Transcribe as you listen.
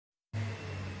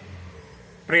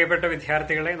പ്രിയപ്പെട്ട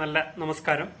വിദ്യാർത്ഥികളെ നല്ല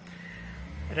നമസ്കാരം.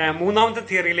 മൂന്നാമത്തെ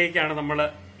തിയറിയിലേക്കാണ് നമ്മൾ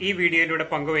ഈ വീഡിയോയിലൂടെ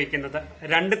പങ്കുവയ്ക്കുന്നത്.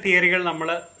 രണ്ട് തിയറികൾ നമ്മൾ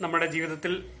നമ്മുടെ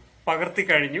ജീവിതത്തിൽ പകർത്തി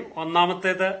കഴിഞ്ഞു.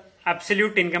 ഒന്നാമത്തേത്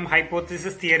അബ്സല്യൂട്ട് ഇൻകം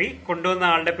ഹൈപ്പോത്തിസിസ് തിയറി കൊണ്ടുവന്ന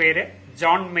ആളുടെ പേര്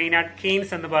ജോൺ മെയ്നാർഡ്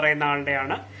കെയ്ൻസ് എന്ന് പറയുന്ന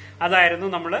ആളുടെയാണ്. അതായിരുന്നു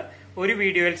നമ്മൾ ഒരു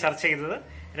വീഡിയോയിൽ ചർച്ച ചെയ്തത്.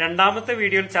 രണ്ടാമത്തെ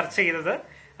വീഡിയോയിൽ ചർച്ച ചെയ്തത്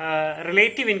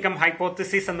റിലേറ്റീവ് ഇൻകം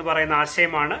ഹൈപ്പോത്തിസിസ് എന്ന് പറയുന്ന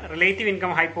ആശയമാണ്. റിലേറ്റീവ്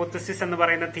ഇൻകം ഹൈപ്പോത്തിസിസ് എന്ന്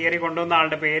പറയുന്ന തിയറി കൊണ്ടുവന്ന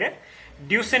ആളുടെ പേര്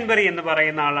ഡ്യൂസൻബറി എന്ന്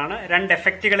പറയുന്ന ആളാണ്. രണ്ട്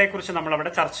എഫക്റ്റുകളെ കുറിച്ച് നമ്മൾ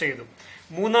അവിടെ ചർച്ച ചെയ്തു.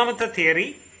 മൂന്നാമത്തെ തിയറി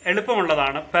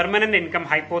എളുപ്പമുള്ളതാണ്, പെർമനന്റ് ഇൻകം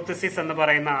ഹൈപ്പോത്തിസിസ് എന്ന്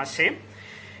പറയുന്ന ആശയം.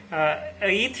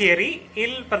 ഈ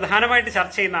തിയറിയിൽ പ്രധാനമായിട്ട്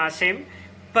ചർച്ച ചെയ്യുന്ന ആശയം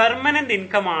പെർമനന്റ്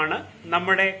ഇൻകം ആണ്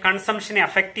നമ്മുടെ കൺസംഷനെ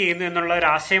അഫക്ട് ചെയ്യുന്നു എന്നുള്ള ഒരു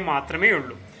ആശയം മാത്രമേ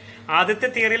ഉള്ളൂ. ആദ്യത്തെ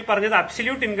തിയറിയിൽ പറഞ്ഞത്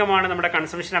അബ്സല്യൂട്ട് ഇൻകം ആണ് നമ്മുടെ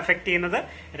കൺസംഷൻ അഫക്ട് ചെയ്യുന്നത്.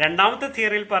 രണ്ടാമത്തെ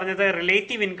തിയറിയിൽ പറഞ്ഞത്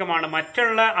റിലേറ്റീവ് ഇൻകം ആണ്,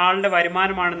 മറ്റുള്ള ആളുടെ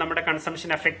വരുമാനമാണ് നമ്മുടെ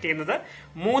കൺസംഷൻ അഫക്ട് ചെയ്യുന്നത്.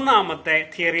 മൂന്നാമത്തെ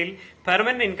തിയറിയിൽ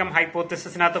പെർമനന്റ് ഇൻകം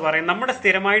ഹൈപ്പോത്തിസിസിനകത്ത് പറയും നമ്മുടെ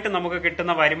സ്ഥിരമായിട്ട് നമുക്ക്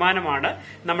കിട്ടുന്ന വരുമാനമാണ്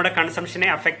നമ്മുടെ കൺസംഷനെ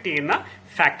അഫക്ട് ചെയ്യുന്ന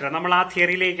ഫാക്ടർ. നമ്മൾ ആ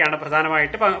തിയറിയിലേക്കാണ്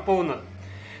പ്രധാനമായിട്ട് പോകുന്നത്.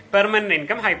 പെർമനന്റ്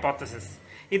ഇൻകം ഹൈപ്പോത്തിസിസ്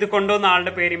ഇത് കൊണ്ടുവന്ന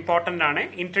ആളുടെ പേര് ഇമ്പോർട്ടന്റ് ആണ്.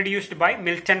 ഇൻട്രൊഡ്യൂസ്ഡ് ബൈ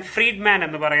മിൽട്ടൺ ഫ്രീഡ്മാൻ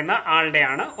എന്ന് പറയുന്ന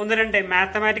ആളുടെയാണ്. ഒന്ന് രണ്ട്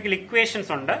മാത്തമാറ്റിക്കൽ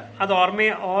ഇക്വേഷൻസ് ഉണ്ട്, അത്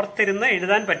ഓർത്തിരുന്ന്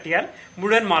എഴുതാൻ പറ്റിയാൽ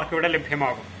മുഴുവൻ മാർക്ക് ഇവിടെ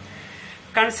ലഭ്യമാകും.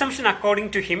 Consumption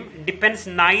according to him depends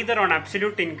neither on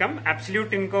absolute income,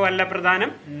 absolute ഇൻകമോ അല്ല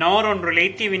പ്രധാനം, nor on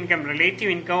relative income,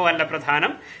 relative ഇൻകമോ അല്ല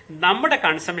പ്രധാനം. നമ്മുടെ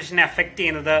കൺസംഷനെ അഫക്ട്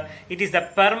ചെയ്യുന്നത് it is the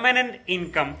permanent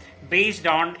income based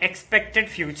on expected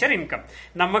future income.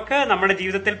 നമുക്ക് നമ്മുടെ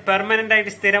ജീവിതത്തിൽ പെർമനന്റ്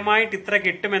ആയിട്ട് സ്ഥിരമായിട്ട് ഇത്ര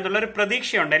കിട്ടും എന്നുള്ളൊരു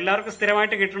പ്രതീക്ഷയുണ്ട്. എല്ലാവർക്കും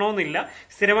സ്ഥിരമായിട്ട് കിട്ടണമെന്നില്ല,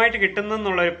 സ്ഥിരമായിട്ട് കിട്ടുന്നു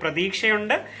എന്നുള്ളൊരു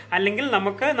പ്രതീക്ഷയുണ്ട്. അല്ലെങ്കിൽ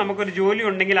നമുക്കൊരു ജോലി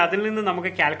ഉണ്ടെങ്കിൽ അതിൽ നിന്ന്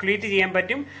നമുക്ക് കാൽക്കുലേറ്റ് ചെയ്യാൻ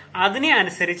പറ്റും. അതിനെ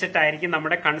അനുസരിച്ചിട്ടായിരിക്കും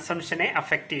നമ്മുടെ കൺസംഷനെ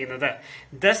അഫക്ട് ചെയ്യുന്നത്.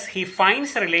 Thus he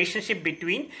finds A relationship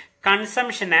between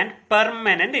consumption and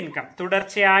permanent income,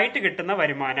 തുടർച്ചയായിട്ട് കിട്ടുന്ന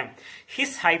വരുമാനം.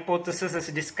 His hypothesis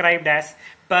is described as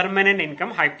permanent income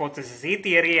hypothesis. ഈ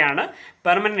തിയറിയാണ്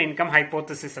പെർമനന്റ് ഇൻകം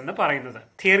ഹൈപ്പോത്തിസിസ് എന്ന് പറയുന്നത്.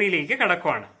 തിയറിയിലേക്ക്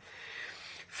കടക്കുവാണ്.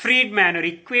 ഫ്രീഡ്മാൻ ഒരു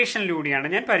ഇക്വേഷനിലൂടെയാണ്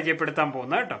ഞാൻ പരിചയപ്പെടുത്താൻ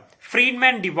പോകുന്നത് കേട്ടോ.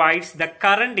 Friedman divides the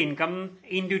current income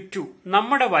into to.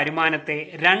 നമ്മുടെ വരുമാനത്തെ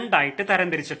രണ്ടായിട്ട്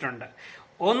തരംതിരിച്ചിട്ടുണ്ട്.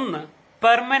 ഒന്ന്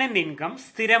പെർമനന്റ് ഇൻകം,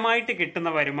 സ്ഥിരമായിട്ട് കിട്ടുന്ന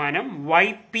വരുമാനം,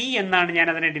 YP എന്നാണ് ഞാൻ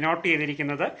അതിനെ ഡിനോട്ട്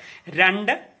ചെയ്തിരിക്കുന്നത്.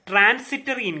 രണ്ട്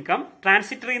ട്രാൻസിറ്ററി ഇൻകം.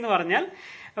 ട്രാൻസിറ്ററി എന്ന് പറഞ്ഞാൽ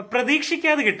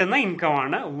പ്രതീക്ഷിക്കാതെ കിട്ടുന്ന ഇൻകം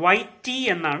ആണ്, YT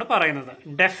എന്നാണ് പറയുന്നത്.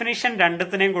 ഡെഫിനിഷൻ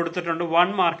രണ്ടത്തിനെയും കൊടുത്തിട്ടുണ്ട്,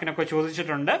 1 മാർക്കിനൊക്കെ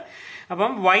ചോദിച്ചിട്ടുണ്ട്.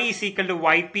 അപ്പം Y is equal to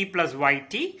YP plus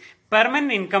YT.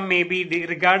 Permanent income may be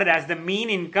regarded as the mean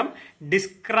income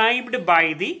described by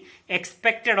the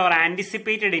expected or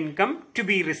anticipated income to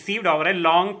be received over a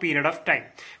long period of time.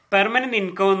 Permanent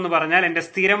income എന്ന് പറഞ്ഞാൽ എന്റെ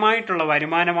സ്ഥിരമായിട്ടുള്ള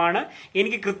വരുമാനമാണ്.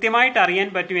 എനിക്ക് കൃത്യമായിട്ട് അറിയാൻ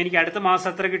പറ്റും എനിക്ക് അടുത്ത മാസം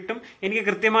എത്ര കിട്ടും, എനിക്ക്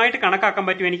കൃത്യമായിട്ട് കണക്കാക്കാൻ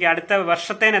പറ്റും എനിക്ക് അടുത്ത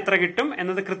വർഷത്തേന് എത്ര കിട്ടും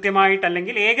എന്നത് കൃത്യമായിട്ട്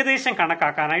അല്ലെങ്കിൽ ഏകദേശം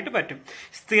കണക്കാക്കാനായിട്ട് പറ്റും.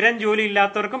 സ്ഥിരം ജോലി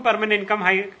ഇല്ലാത്തവർക്കും പെർമനന്റ് ഇൻകം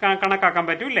കണക്കാക്കാൻ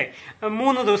പറ്റും അല്ലേ.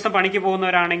 3 ദിവസം പണിക്ക്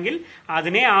പോകുന്നവരാണെങ്കിൽ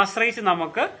അതിനെ ആശ്രയിച്ച്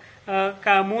നമുക്ക്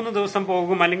 3 ദിവസം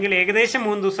പോകും അല്ലെങ്കിൽ ഏകദേശം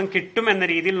 3 ദിവസം കിട്ടും എന്ന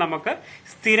രീതിയിൽ നമുക്ക്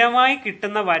സ്ഥിരമായി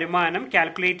കിട്ടുന്ന വരുമാനം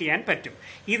കാൽക്കുലേറ്റ് ചെയ്യാൻ പറ്റും.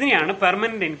 ഇതിനെയാണ്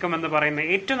പെർമനന്റ് ഇൻകം എന്ന് പറയുന്നത്.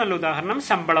 ഏറ്റവും നല്ല ഉദാഹരണം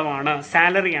ശമ്പളമാണ്,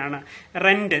 സാലറിയാണ്,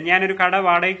 റെന്റ്. ഞാനൊരു കട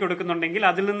വാടകയ്ക്ക് കൊടുക്കുന്നുണ്ടെങ്കിൽ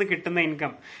അതിൽ നിന്ന് കിട്ടുന്ന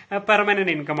ഇൻകം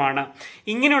പെർമനന്റ് ഇൻകം ആണ്.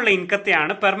 ഇങ്ങനെയുള്ള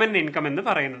ഇൻകത്തെയാണ് പെർമനന്റ് ഇൻകം എന്ന്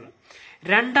പറയുന്നത്.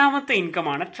 രണ്ടാമത്തെ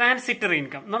ഇൻകമാണ് ട്രാൻസിറ്ററി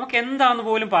ഇൻകം. നമുക്ക് എന്താന്ന്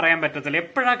പോലും പറയാൻ പറ്റത്തില്ല,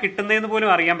 എപ്പോഴാണ് കിട്ടുന്നതെന്ന്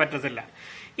പോലും അറിയാൻ പറ്റത്തില്ല.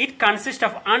 It consists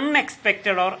of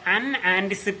unexpected or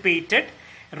unanticipated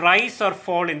rise or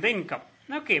fall in the income.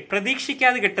 Okay,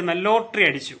 പ്രതീക്ഷിക്കാതെ കിട്ടുന്ന, ലോട്ടറി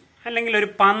അടിച്ചു അല്ലെങ്കിൽ ഒരു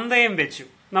പന്തയം വെച്ചു,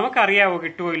 നമുക്കറിയാവോ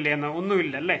കിട്ടുമോ ഇല്ലയെന്ന്,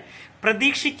 ഒന്നുമില്ല അല്ലേ.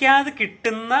 പ്രതീക്ഷിക്കാതെ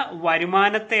കിട്ടുന്ന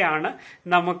വരുമാനത്തെയാണ്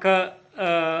നമുക്ക്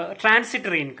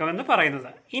ട്രാൻസിറ്ററി ഇൻകം എന്ന്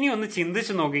പറയുന്നത്. ഇനി ഒന്ന്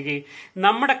ചിന്തിച്ചു നോക്കുകയെ,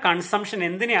 നമ്മുടെ കൺസംഷൻ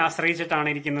എന്തിനെ ആശ്രയിച്ചിട്ടാണ്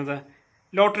ഇരിക്കുന്നത്?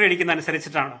 ലോട്ടറി അടിക്കുന്ന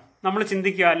അനുസരിച്ചിട്ടാണോ? നമ്മൾ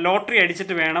ചിന്തിക്കുക ലോട്ടറി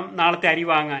അടിച്ചിട്ട് വേണം നാളത്തെ അരി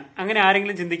വാങ്ങാൻ. അങ്ങനെ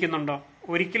ആരെങ്കിലും ചിന്തിക്കുന്നുണ്ടോ?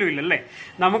 ഒരിക്കലും ഇല്ലല്ലേ.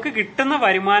 നമുക്ക് കിട്ടുന്ന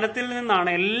വരുമാനത്തിൽ നിന്നാണ്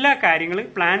എല്ലാ കാര്യങ്ങളും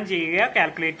പ്ലാൻ ചെയ്യുക,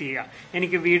 കാൽക്കുലേറ്റ് ചെയ്യുക.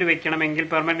 എനിക്ക് വീട് വെക്കണമെങ്കിൽ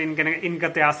പെർമനന്റ്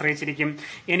ഇൻകത്തെ ആശ്രയിച്ചിരിക്കും.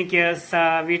 എനിക്ക്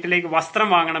വീട്ടിലേക്ക് വസ്ത്രം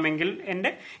വാങ്ങണമെങ്കിൽ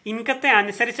എൻ്റെ ഇൻകത്തെ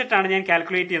അനുസരിച്ചിട്ടാണ് ഞാൻ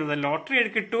കാൽക്കുലേറ്റ് ചെയ്യുന്നത്. ലോട്ടറി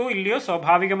കിട്ടുമോ ഇല്ലയോ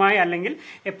സ്വാഭാവികമായി അല്ലെങ്കിൽ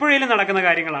എപ്പോഴേലും നടക്കുന്ന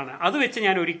കാര്യങ്ങളാണ്. അത് വെച്ച്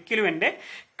ഞാൻ ഒരിക്കലും എൻ്റെ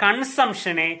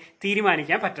കൺസംഷനെ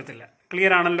തീരുമാനിക്കാൻ പറ്റത്തില്ല.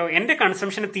 ക്ലിയർ ആണല്ലോ. എന്റെ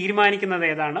കൺസംഷനെ തീരുമാനിക്കുന്നത്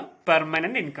ഏതാണ്?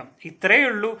 Permanent income. ഇത്രയേ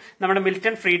ഉള്ളൂ നമ്മുടെ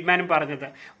മിൽട്ടൺ ഫ്രീഡ്മാനും പറഞ്ഞത്.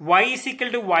 Y is equal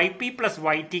to YP plus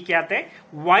YT-ക്കകത്തെ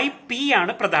YP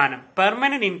ആണ് പ്രധാനം.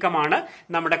 പെർമനന്റ് ഇൻകം ആണ്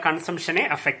നമ്മുടെ കൺസംഷനെ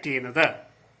അഫക്ട് ചെയ്യുന്നത്.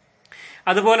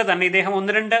 അതുപോലെ തന്നെ ഇദ്ദേഹം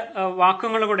ഒന്ന് രണ്ട്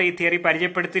വാക്കുകൾ കൂടെ ഈ theory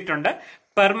പരിചയപ്പെടുത്തിയിട്ടുണ്ട്.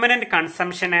 Permanent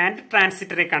consumption and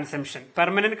transitory consumption.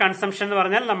 Permanent consumption എന്ന്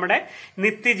പറഞ്ഞാൽ നമ്മുടെ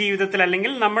നിത്യജീവിതത്തിൽ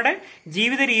അല്ലെങ്കിൽ നമ്മുടെ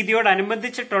ജീവിത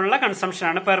രീതിയോടനുബന്ധിച്ചിട്ടുള്ള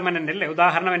കൺസംഷനാണ് പെർമനന്റ് അല്ലേ.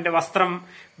 ഉദാഹരണം, എന്റെ വസ്ത്രം,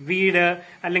 വീട്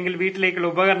അല്ലെങ്കിൽ വീട്ടിലേക്കുള്ള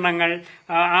ഉപകരണങ്ങൾ,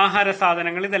 ആഹാര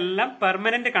സാധനങ്ങൾ, ഇതെല്ലാം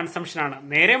പെർമനന്റ് കൺസംഷനാണ്.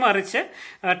 നേരെ മറിച്ച്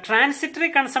ട്രാൻസിറ്ററി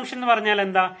കൺസംഷൻ എന്ന് പറഞ്ഞാൽ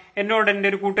എന്താ? എന്നോട് എൻ്റെ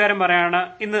ഒരു കൂട്ടുകാരൻ പറയാണ്,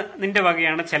 ഇന്ന് നിന്റെ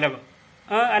വകയാണ് ചെലവ്,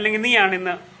 അല്ലെങ്കിൽ നീയാണ്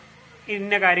ഇന്ന്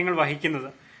ഇന്ന കാര്യങ്ങൾ വഹിക്കുന്നത്.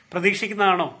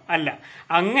 പ്രതീക്ഷിക്കുന്നതാണോ? അല്ല.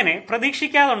 അങ്ങനെ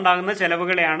പ്രതീക്ഷിക്കാതെ ഉണ്ടാകുന്ന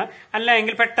ചെലവുകളെയാണ്, അല്ല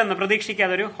എങ്കിൽ പെട്ടെന്ന്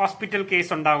പ്രതീക്ഷിക്കാതെ ഒരു ഹോസ്പിറ്റൽ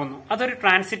കേസ് ഉണ്ടാകുന്നു, അതൊരു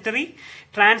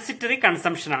ട്രാൻസിറ്ററി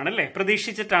കൺസംഷൻ ആണ് അല്ലേ.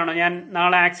 പ്രതീക്ഷിച്ചിട്ടാണോ ഞാൻ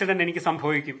നാളെ ആക്സിഡന്റ് എനിക്ക്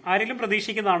സംഭവിക്കും, ആരെങ്കിലും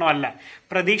പ്രതീക്ഷിക്കുന്നതാണോ? അല്ല.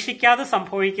 പ്രതീക്ഷിക്കാതെ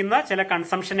സംഭവിക്കുന്ന ചില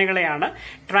കൺസംഷനുകളെയാണ്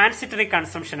ട്രാൻസിറ്ററി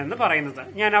കൺസംഷൻ എന്ന് പറയുന്നത്.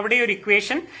 ഞാൻ അവിടെ ഒരു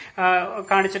ഇക്വേഷൻ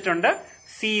കാണിച്ചിട്ടുണ്ട്.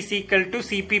 C is equal to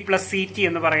CP plus CT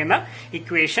എന്ന് പറയുന്ന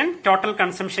equation. Total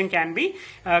consumption can be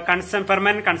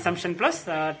permanent consumption plus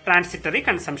transitory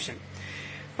consumption.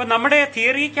 അപ്പൊ നമ്മുടെ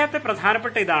തിയറിക്കകത്ത്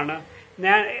പ്രധാനപ്പെട്ട ഇതാണ്,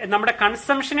 നമ്മുടെ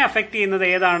കൺസംഷനെ അഫക്ട് ചെയ്യുന്നത്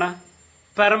ഏതാണ്?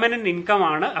 പെർമനന്റ് ഇൻകം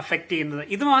ആണ് അഫക്ട് ചെയ്യുന്നത്.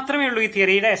 ഇത് മാത്രമേ ഉള്ളൂ ഈ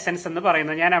തിയറിയുടെ എസെൻസ് എന്ന്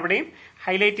പറയുന്നത്. ഞാൻ അവിടെയും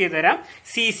ഹൈലൈറ്റ് ചെയ്ത് തരാം.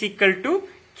 C is equal to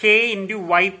K into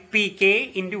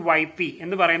YP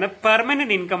എന്ന് പറയുന്ന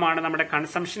പെർമനന്റ് ഇൻകം ആണ് നമ്മുടെ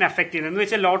കൺസംഷൻ അഫക്ട് ചെയ്യുന്നത്. എന്ന്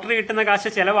വെച്ചാൽ ലോട്ടറി കിട്ടുന്ന കാശ്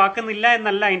ചെലവാക്കുന്നില്ല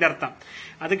എന്നല്ല അതിന്റെ അർത്ഥം.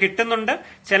 അത് കിട്ടുന്നുണ്ട്,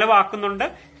 ചെലവാക്കുന്നുണ്ട്.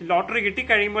 ലോട്ടറി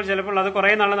കിട്ടിക്കഴിയുമ്പോൾ ചിലപ്പോൾ അത് കുറെ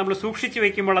നാൾ നമ്മൾ സൂക്ഷിച്ചു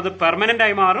വെക്കുമ്പോൾ അത് പെർമനന്റ്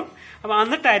ആയി മാറും. അപ്പൊ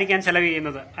എന്നിട്ടായിരിക്കാം ചെലവ്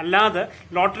ചെയ്യുന്നത്. അല്ലാതെ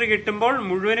ലോട്ടറി കിട്ടുമ്പോൾ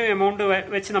മുഴുവനും എമൗണ്ട്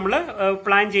വെച്ച് നമ്മൾ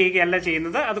പ്ലാൻ ചെയ്യുകയല്ല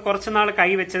ചെയ്യുന്നത്. അത് കുറച്ചുനാൾ കൈ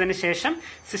വെച്ചതിന് ശേഷം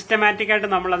സിസ്റ്റമാറ്റിക് ആയിട്ട്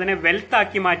നമ്മൾ അതിനെ വെൽത്ത്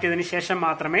ആക്കി മാറ്റിയതിന് ശേഷം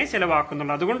മാത്രമേ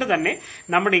ചെലവാക്കുന്നുള്ളൂ. അതുകൊണ്ട് തന്നെ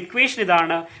നമ്മുടെ ഇക്വേഷൻ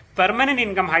ഇതാണ്. പെർമനന്റ്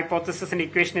ഇൻകം ഹൈപ്പോത്തസിന്റെ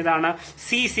ഇക്വേഷൻ ഇതാണ്.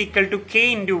 C is equal to K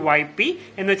into YP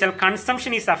എന്ന് വെച്ചാൽ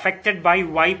consumption is affected by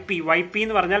YP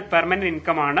എന്ന് പറഞ്ഞാൽ പെർമനന്റ്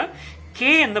ഇൻകം ആണ്. K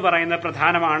എന്ന് പറയുന്നത്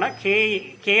പ്രധാനമാണ്.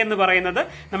 K എന്ന് പറയുന്നത്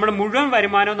നമ്മുടെ മുഴുവൻ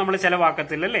വരുമാനവും നമ്മൾ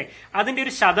ചെലവാക്കത്തില്ല അല്ലേ, അതിന്റെ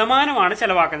ഒരു ശതമാനമാണ്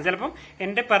ചെലവാക്കുന്നത്. ചിലപ്പം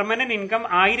എന്റെ പെർമനന്റ് ഇൻകം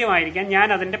 1000 ആയിരിക്കാം, ഞാൻ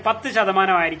അതിന്റെ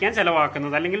 10% ആയിരിക്കാം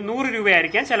ചെലവാക്കുന്നത്, അല്ലെങ്കിൽ 100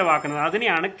 രൂപയായിരിക്കാം ചെലവാക്കുന്നത്.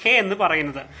 അതിനെയാണ് K എന്ന്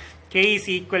പറയുന്നത്. K is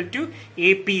equal to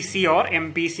APC or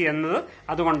MPC എന്നത്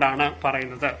അതുകൊണ്ടാണ്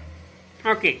പറയുന്നത്.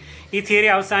 ഓക്കെ, ഈ തിയറി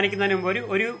അവസാനിക്കുന്നതിന്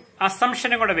മുമ്പ് ഒരു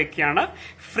അസംഷനും കൂടെ വെക്കുകയാണ്.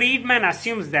 Friedman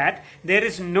assumes that there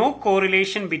is no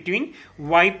correlation between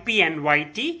YP and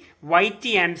YT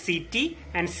and CT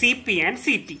and CP and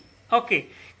CT. Okay,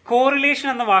 correlation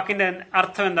എന്ന വാക്കിന്റെ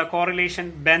അർത്ഥം എന്താ? കോറിലേഷൻ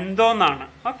ബന്ധം എന്നാണ്.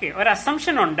 ഓക്കെ, ഒരു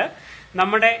അസംഷൻ ഉണ്ട്,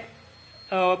 നമ്മുടെ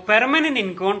പെർമനന്റ്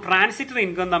ഇൻകവും ട്രാൻസിറ്ററി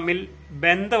ഇൻകവും തമ്മിൽ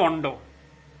ബന്ധമുണ്ടോ?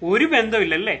 ഒരു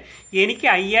ബന്ധമില്ലല്ലേ. എനിക്ക്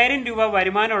 5000 രൂപ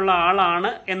വരുമാനമുള്ള ആളാണ്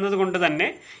എന്നതുകൊണ്ട് തന്നെ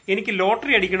എനിക്ക്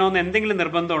ലോട്ടറി അടിക്കണമെന്ന് എന്തെങ്കിലും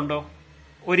നിർബന്ധമുണ്ടോ?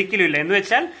 ഒരിക്കലും ഇല്ല. എന്ന്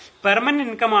വെച്ചാൽ പെർമനന്റ്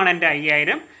ഇൻകം ആണ് എന്റെ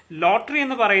 5000, ലോട്ടറി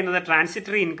എന്ന് പറയുന്നത്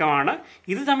ട്രാൻസിറ്ററി ഇൻകം ആണ്.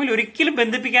 ഇത് തമ്മിൽ ഒരിക്കലും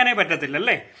ബന്ധിപ്പിക്കാനേ പറ്റത്തില്ല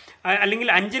അല്ലേ.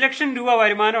 അല്ലെങ്കിൽ 5 ലക്ഷം രൂപ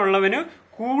വരുമാനം ഉള്ളവന്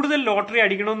കൂടുതൽ ലോട്ടറി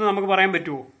അടിക്കണമെന്ന് നമുക്ക് പറയാൻ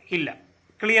പറ്റുമോ? ഇല്ല.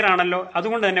 ക്ലിയർ ആണല്ലോ.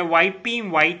 അതുകൊണ്ട് തന്നെ YPയും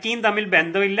YTയും തമ്മിൽ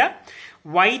ബന്ധമില്ല.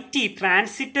 YT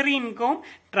ട്രാൻസിറ്ററി ഇൻകവും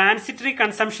ട്രാൻസിറ്ററി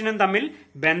കൺസംഷനും തമ്മിൽ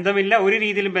ബന്ധമില്ല, ഒരു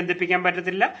രീതിയിലും ബന്ധിപ്പിക്കാൻ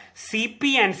പറ്റത്തില്ല. CP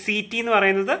ആൻഡ് CT എന്ന്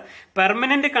പറയുന്നത്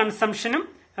പെർമനന്റ് കൺസംഷനും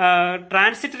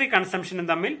ട്രാൻസിറ്ററി കൺസംഷനും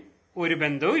തമ്മിൽ ഒരു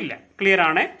ബന്ധവും ഇല്ല. ക്ലിയർ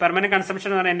ആണ്. പെർമനന്റ് കൺസംഷൻ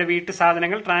എന്ന് പറയുന്നത് എന്റെ വീട്ടു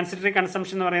സാധനങ്ങൾ, ട്രാൻസിറ്ററി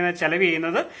കൺസംഷൻ എന്ന് പറയുന്നത് ചെലവ്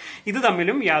ചെയ്യുന്നത്, ഇത്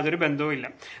തമ്മിലും യാതൊരു ബന്ധവും ഇല്ല.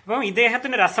 അപ്പം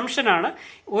ഇദ്ദേഹത്തിന്റെ ഒരു അസംഷനാണ്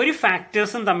ഒരു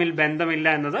ഫാക്ടേഴ്സും തമ്മിൽ ബന്ധമില്ല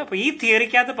എന്നത്. അപ്പൊ ഈ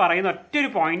തിയറിക്കകത്ത് പറയുന്ന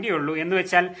ഒറ്റൊരു പോയിന്റേ ഉള്ളൂ, എന്ന്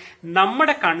വെച്ചാൽ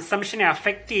നമ്മുടെ കൺസംഷനെ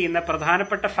അഫക്ട് ചെയ്യുന്ന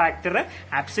പ്രധാനപ്പെട്ട ഫാക്ടർ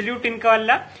അബ്സല്യൂട്ട് ഇൻകം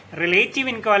അല്ല, റിലേറ്റീവ്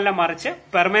ഇൻകം അല്ല, മറിച്ച്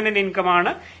പെർമനന്റ് ഇൻകം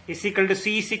ആണ്.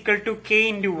 C is equal to K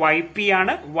into YP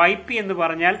ആണ്. YP എന്ന്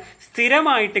പറഞ്ഞാൽ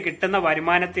സ്ഥിരമായിട്ട് കിട്ടുന്ന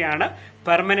വരുമാനത്തെയാണ്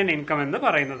പെർമനന്റ് ഇൻകം എന്ന്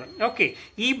പറയുന്നത്. ഓക്കെ,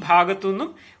 ഈ ഭാഗത്തുനിന്നും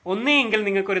ഒന്നെങ്കിൽ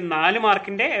നിങ്ങൾക്ക് ഒരു 4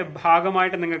 മാർക്കിന്റെ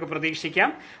ഭാഗമായിട്ട് നിങ്ങൾക്ക് പ്രതീക്ഷിക്കാം.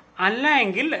 അല്ല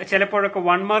എങ്കിൽ ചിലപ്പോഴൊക്കെ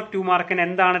 1 മാർക്ക് 2 മാർക്കിന്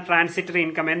എന്താണ് ട്രാൻസിറ്ററി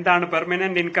ഇൻകം, എന്താണ്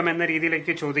പെർമനന്റ് ഇൻകം എന്ന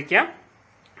രീതിയിലേക്ക് ചോദിക്കാം.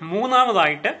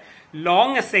 മൂന്നാമതായിട്ട്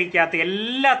ലോങ് എസ്സേക്കകത്ത്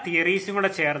എല്ലാ തിയറീസും കൂടെ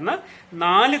ചേർന്ന്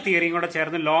 4 തിയറിയും കൂടെ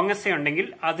ചേർന്ന് ലോങ് എസ്സേ ഉണ്ടെങ്കിൽ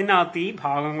അതിനകത്ത് ഈ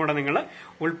ഭാഗം കൂടെ നിങ്ങൾ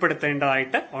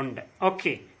ഉൾപ്പെടുത്തേണ്ടതായിട്ട് ഉണ്ട്.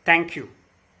 Okay, thank you.